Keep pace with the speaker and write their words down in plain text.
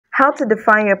how to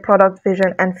define your product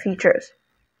vision and features.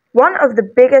 One of the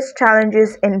biggest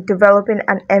challenges in developing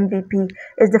an MVP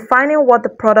is defining what the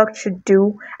product should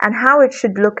do and how it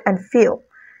should look and feel.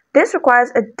 This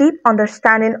requires a deep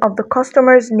understanding of the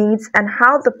customer's needs and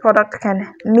how the product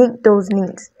can meet those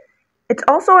needs. It's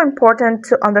also important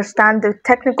to understand the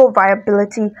technical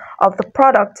viability of the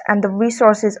product and the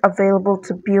resources available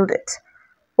to build it.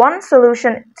 One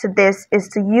solution to this is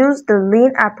to use the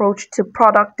lean approach to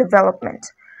product development,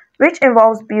 which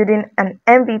involves building an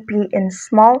MVP in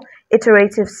small,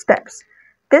 iterative steps.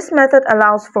 This method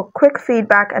allows for quick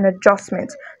feedback and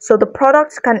adjustment, so the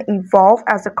product can evolve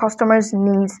as the customer's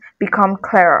needs become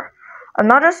clearer.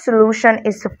 Another solution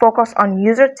is to focus on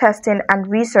user testing and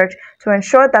research to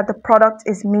ensure that the product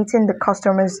is meeting the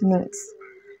customer's needs.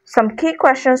 Some key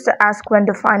questions to ask when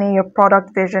defining your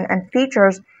product vision and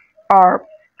features are: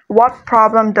 what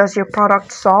problem does your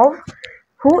product solve?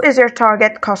 Who is your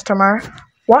target customer?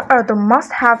 What are the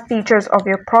must-have features of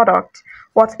your product?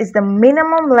 What is the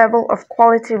minimum level of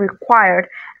quality required?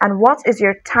 And what is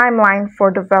your timeline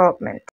for development?